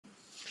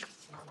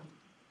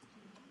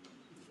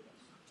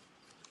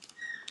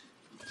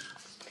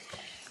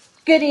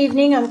Good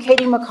evening, I'm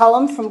Katie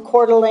McCollum from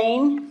Coeur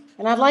d'Alene,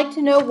 and I'd like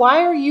to know,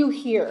 why are you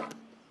here?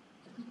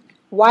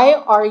 Why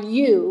are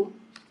you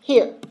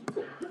here?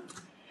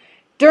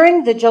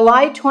 During the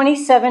July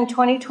 27,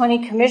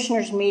 2020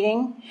 Commissioners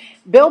meeting,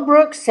 Bill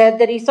Brooks said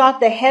that he thought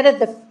the head of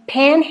the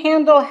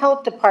Panhandle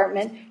Health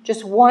Department,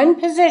 just one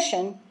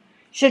position,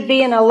 should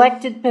be an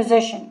elected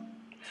position.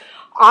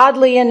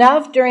 Oddly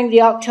enough, during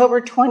the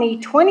October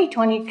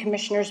 2020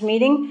 Commissioners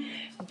meeting,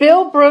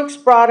 Bill Brooks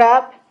brought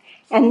up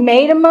and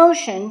made a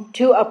motion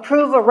to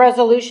approve a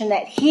resolution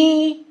that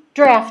he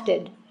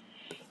drafted,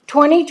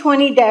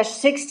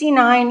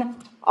 2020-69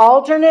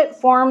 Alternate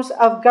Forms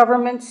of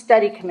Government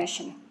Study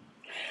Commission.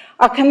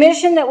 A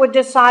commission that would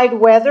decide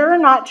whether or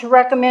not to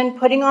recommend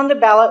putting on the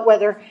ballot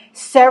whether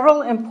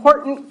several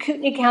important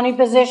Kootenai County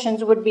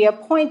positions would be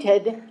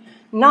appointed,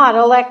 not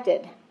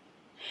elected.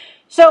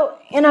 So,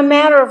 in a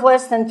matter of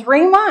less than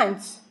 3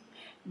 months,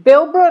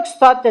 Bill Brooks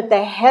thought that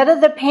the head of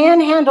the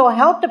Panhandle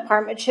Health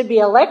Department should be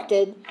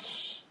elected,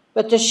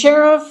 but the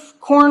sheriff,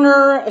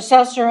 coroner,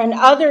 assessor, and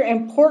other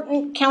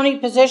important county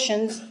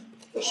positions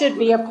should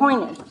be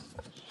appointed.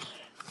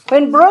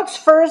 When Brooks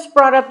first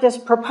brought up this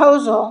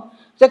proposal,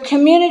 the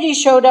community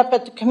showed up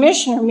at the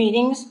commissioner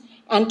meetings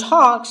and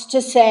talks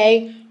to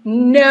say,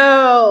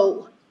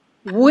 no,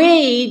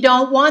 we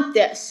don't want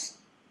this.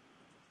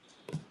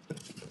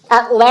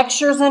 At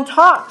lectures and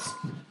talks,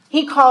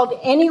 he called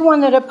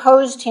anyone that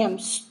opposed him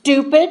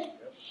stupid,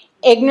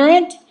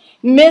 ignorant,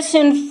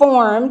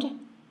 misinformed,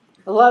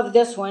 I love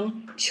this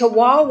one,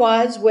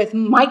 chihuahuas with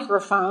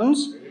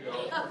microphones,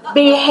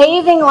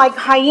 behaving like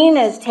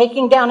hyenas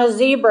taking down a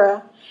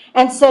zebra,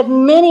 and said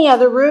many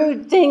other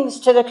rude things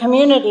to the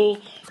community,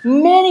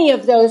 many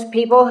of those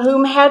people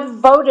whom had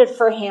voted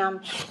for him.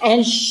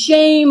 And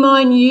shame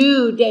on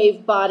you,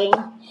 Dave Botting,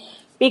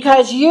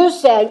 because you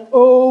said,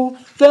 oh,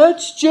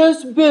 that's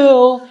just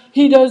Bill,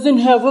 he doesn't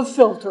have a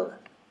filter.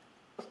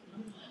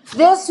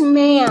 This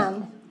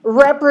man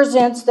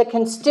represents the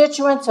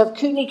constituents of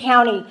Kootenai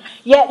County,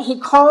 yet he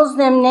calls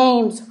them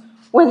names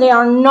when they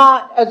are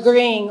not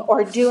agreeing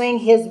or doing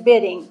his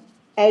bidding,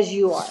 as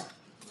you are.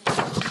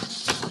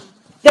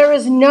 There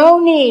is no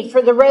need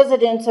for the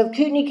residents of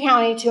Kootenai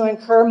County to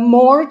incur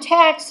more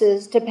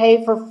taxes to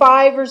pay for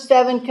 5 or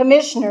 7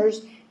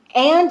 commissioners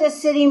and a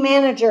city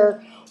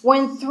manager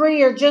when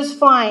 3 are just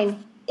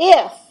fine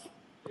if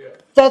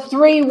the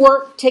 3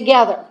 work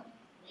together.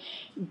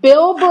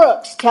 Bill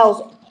Brooks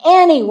tells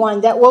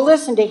anyone that will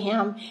listen to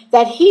him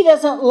that he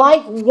doesn't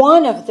like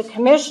one of the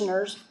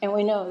commissioners, and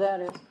we know that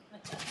is,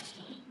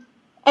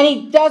 and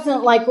he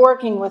doesn't like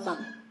working with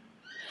them.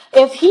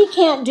 If he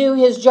can't do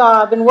his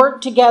job and work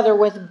together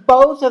with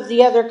both of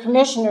the other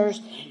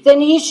commissioners,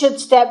 then he should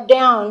step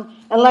down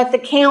and let the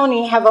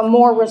county have a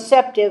more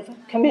receptive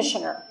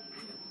commissioner.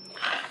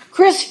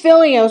 Chris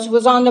Filios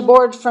was on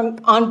board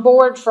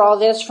for all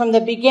this from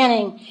the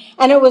beginning,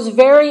 and it was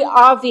very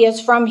obvious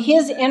from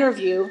his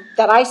interview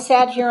that I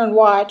sat here and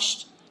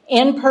watched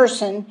in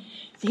person,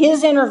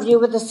 his interview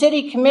with the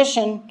city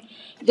commission,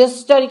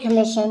 this study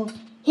commission,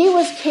 he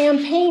was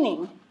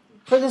campaigning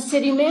for the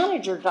city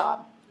manager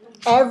job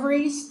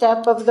every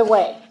step of the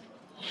way.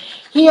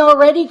 He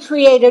already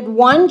created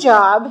one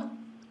job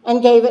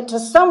and gave it to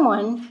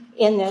someone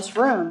in this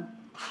room,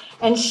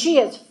 and she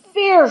is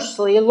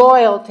fiercely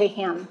loyal to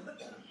him.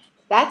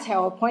 That's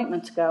how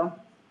appointments go.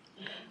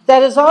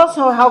 That is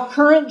also how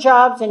current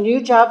jobs and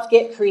new jobs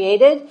get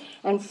created,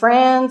 and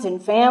friends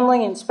and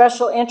family and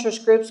special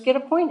interest groups get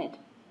appointed.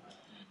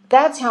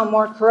 That's how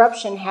more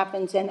corruption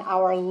happens in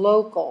our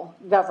local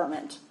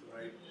government.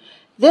 Right.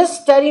 This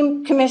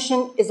study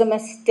commission is a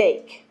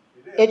mistake.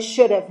 It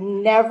should have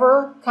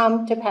never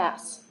come to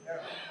pass.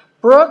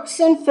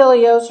 Brooks and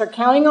Filios are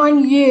counting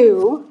on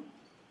you,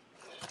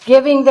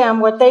 giving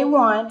them what they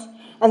want,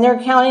 and they're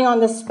counting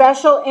on the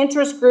special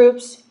interest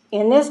groups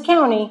in this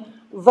county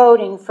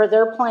voting for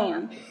their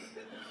plan.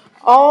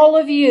 All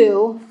of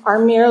you are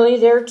merely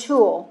their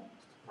tool,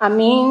 a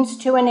means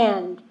to an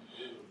end.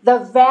 The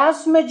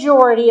vast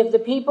majority of the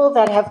people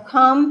that have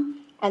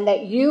come and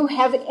that you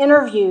have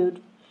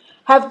interviewed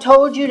have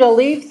told you to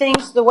leave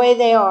things the way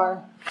they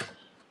are.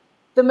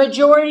 The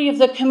majority of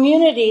the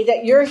community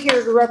that you're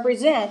here to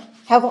represent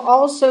have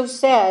also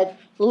said,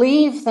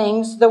 leave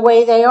things the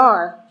way they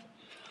are.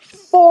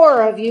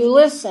 4 of you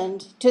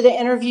listened to the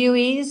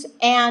interviewees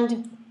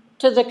and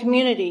to the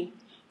community.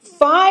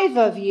 5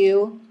 of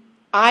you,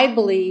 I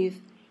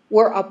believe,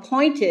 were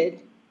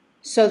appointed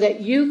so that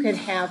you could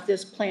have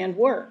this planned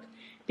work,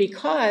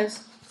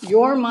 because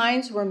your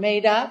minds were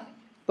made up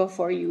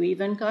before you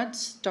even got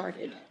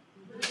started.